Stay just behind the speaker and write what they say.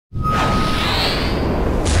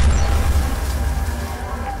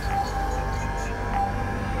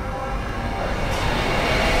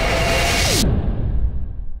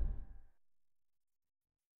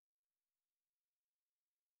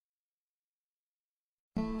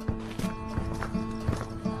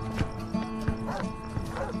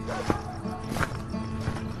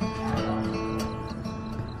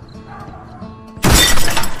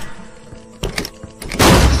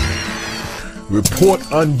Report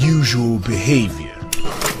unusual behavior.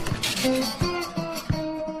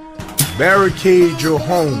 Barricade your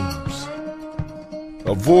homes.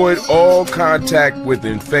 Avoid all contact with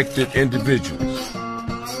infected individuals.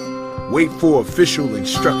 Wait for official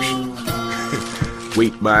instructions.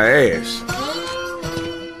 Wait my ass.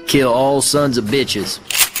 Kill all sons of bitches.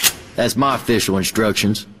 That's my official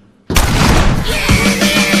instructions.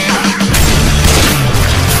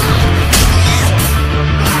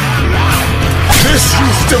 This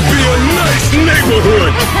used to be a nice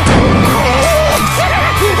neighborhood!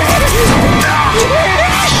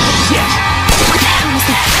 Shit!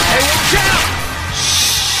 Hey, watch out!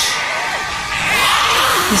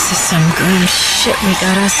 This is some grim shit we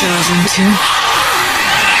got ourselves into.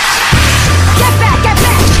 Get back! Get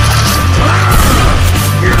back!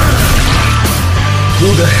 Who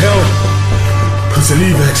the hell puts an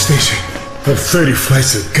evac station up 30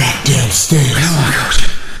 flights of goddamn stairs? Come on, Coach.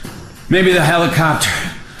 Maybe the helicopter.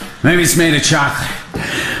 Maybe it's made of chocolate.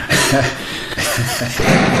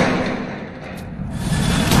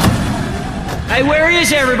 Hey, where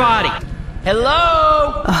is everybody?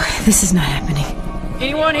 Hello? Oh, this is not happening.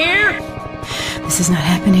 Anyone here? This is not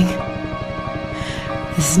happening.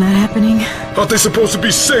 This is not happening. Aren't they supposed to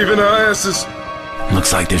be saving our asses?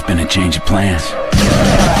 Looks like there's been a change of plans.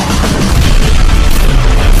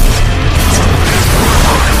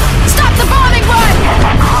 Stop the bombing run!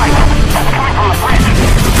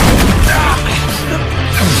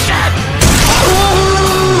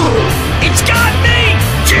 It's got me!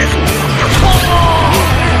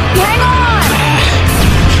 Hang on!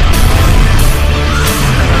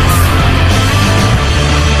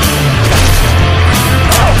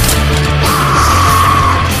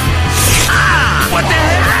 What the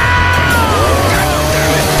hell?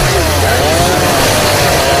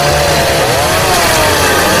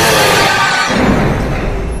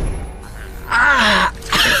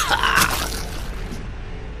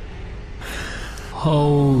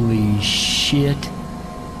 Holy shit.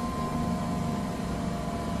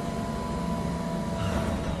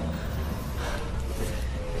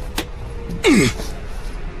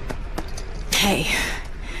 Hey,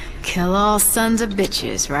 kill all sons of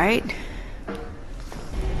bitches, right?